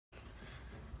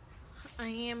I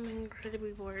am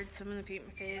incredibly bored, so I'm gonna paint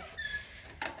my face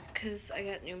because I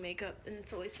got new makeup and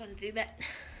it's always fun to do that.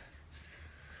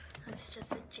 Let's just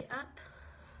set you up.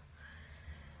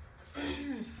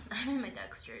 I'm in my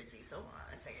Ducks jersey, so hold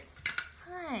on a second.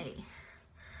 Hi.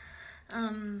 I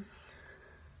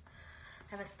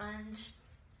have a sponge.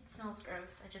 It smells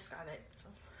gross. I just got it, so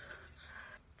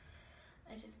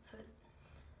I just put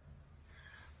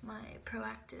my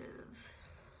Proactive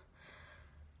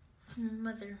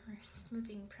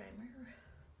smoothing primer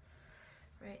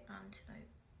right onto my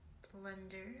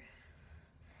blender,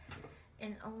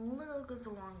 and a little goes a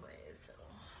long way, so.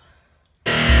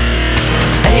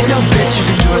 Ain't no bitch you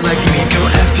can do it like me, go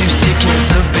F-U-C-K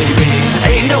yourself, baby.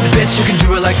 Ain't no bitch you can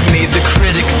do it like me, the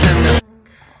critics and the...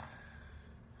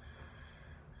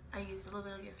 I used a little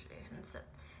bit of yesterday, and it's the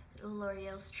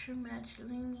L'Oreal's True Match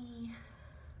Lumi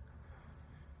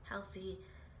Healthy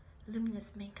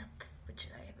Luminous Makeup, which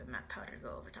I have a matte powder to go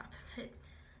over top of it.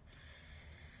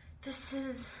 This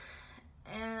is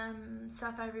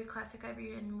Soft Ivory, Classic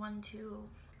Ivory, and 1-2.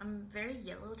 I'm very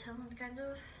yellow toned, kind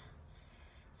of.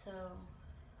 So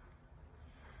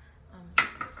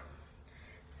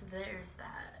there's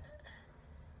that.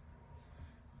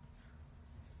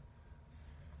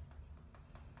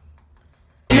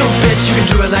 Ain't no bitch you can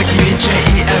do it like me,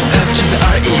 J-E-F-F to the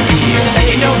R-E-E.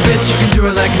 Ain't no bitch you can do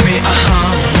it like me,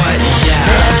 what, yeah.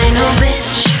 There ain't no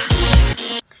bitch.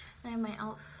 I have my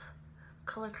e.l.f.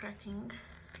 color correcting,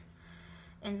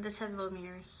 and this has a little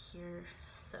mirror here,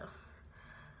 so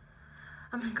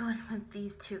I'm gonna go in with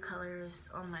these two colors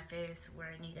on my face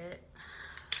where I need it.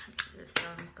 This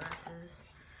Sun's glasses,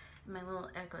 my little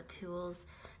Ecotools.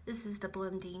 This is the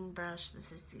blending brush.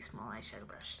 This is the small eyeshadow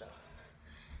brush. So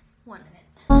 1 minute.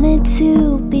 Wanted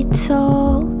to be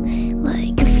tall,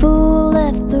 like a fool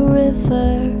left the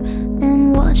river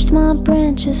and watched my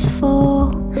branches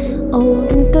fall,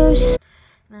 old and thirsty.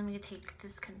 And then I'm gonna take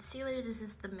this concealer. This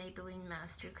is the Maybelline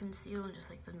Master Concealer, just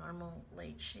like the normal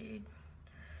light shade.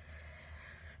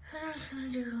 I'm just gonna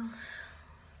do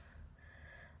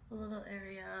a little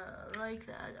area like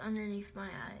that underneath my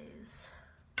eyes,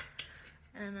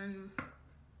 and then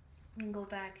I'm gonna go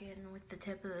back in with the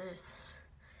tip of this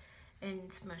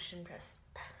and smush and press.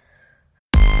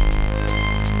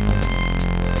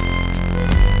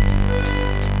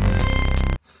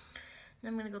 Then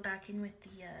I'm gonna go back in with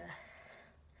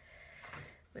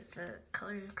the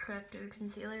color corrector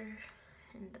concealer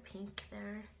and the pink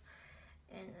there,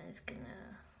 and I'm just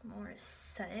gonna more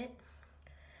set it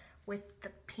with the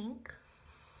pink,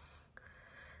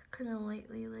 kind of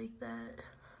lightly like that.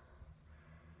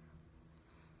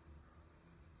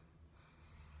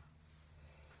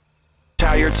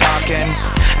 How you're talking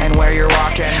and where you're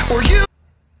walking, or you.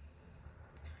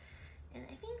 And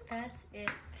I think that's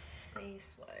it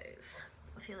face wise.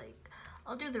 I feel like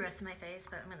I'll do the rest of my face,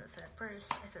 but I'm gonna set it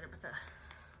first. I set it with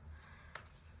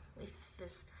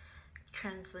this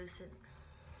translucent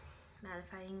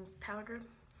mattifying powder.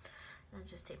 And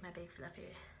just take my big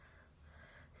fluffy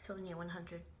Sonia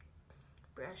 100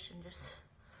 brush and just.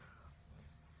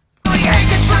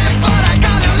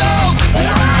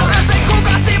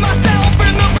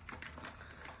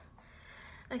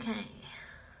 Okay.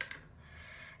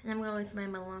 And I'm going with my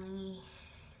Milani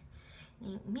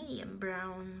medium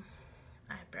brown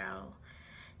eyebrow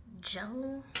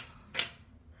gel.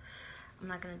 I'm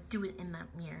not gonna do it in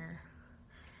that mirror.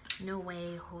 No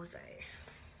way, Jose.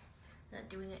 Not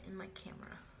doing it in my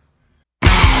camera.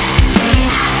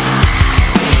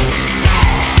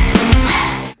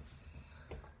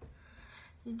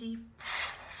 Deep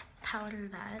powder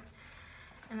that,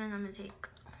 and then I'm gonna take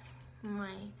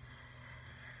my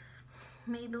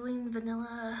Maybelline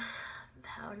vanilla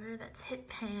powder that's hit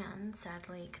pan,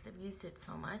 sadly, because I've used it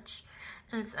so much,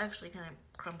 and it's actually kind of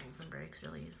crumbles and breaks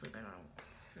really easily, but I'm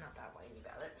not that whiny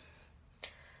about it. I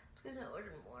was gonna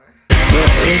order more.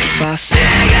 If I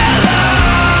sing along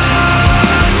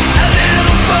a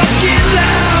little fucking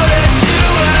louder to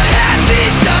a happy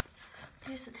song.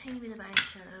 Here's a tiny bit of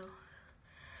eyeshadow.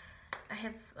 I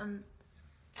have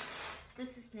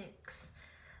this is NYX's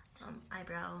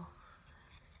eyebrow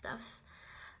stuff,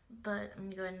 but I'm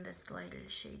gonna go in this lighter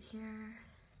shade here.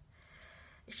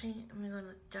 Actually, I'm gonna go in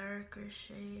the darker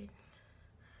shade.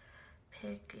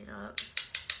 Pick it up.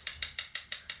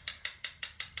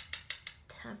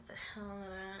 Tap the hell out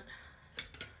of that.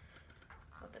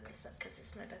 Open this up because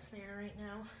it's my best mirror right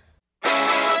now.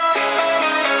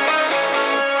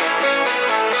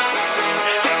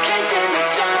 The kids in the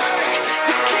dark,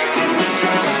 the kids in the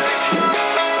dark.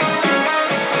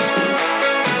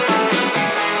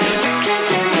 The kids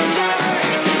in the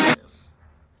dark.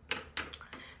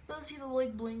 Most people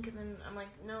like blink and then I'm like,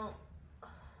 no.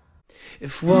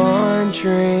 If one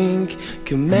drink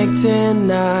can make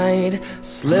tonight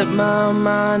slip my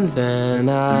mind, then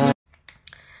I'm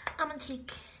gonna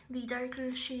take the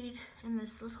darker shade in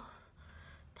this little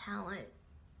palette,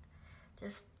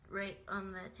 just right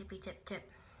on the tippy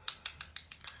tip.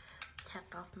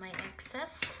 Tap off my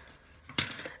excess.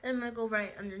 I'm gonna go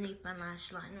right underneath my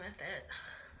lash line with it.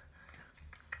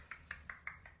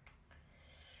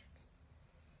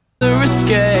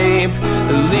 escape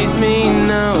leads me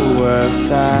nowhere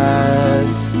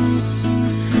fast.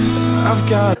 I've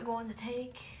got. I'm going to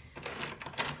take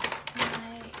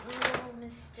my little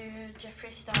Mr.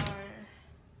 Jeffree Star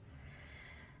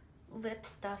lip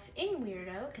stuff in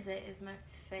Weirdo because it is my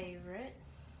favorite.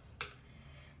 I'm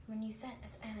gonna use that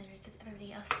as eyeliner because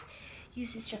everybody else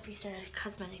uses Jeffree Star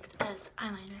Cosmetics as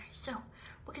eyeliner. So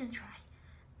we're gonna try.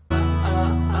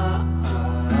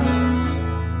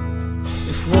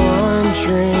 If one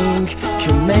drink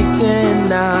can make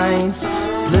tonight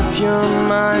slip your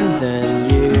mind, then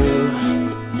you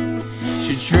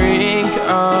should drink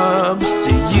up so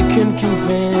you can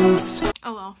convince.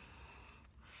 Oh well,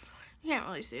 you can't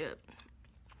really see it.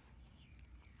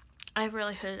 I have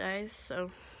really hooded eyes,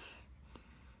 so.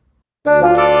 I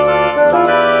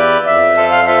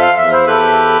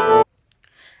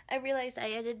realized I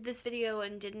edited this video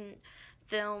and didn't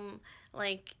film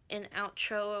like an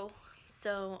outro,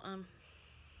 so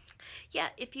yeah,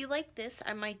 if you like this,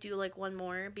 I might do like one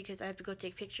more because I have to go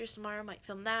take pictures tomorrow. Might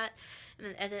film that and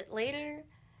then edit later.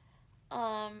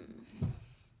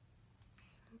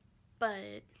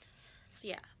 But so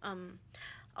yeah,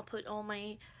 I'll put all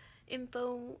my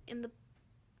info in the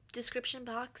description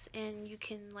box and you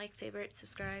can like, favorite,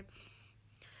 subscribe,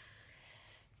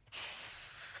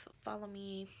 follow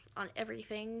me on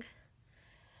everything.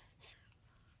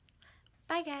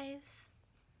 Bye guys.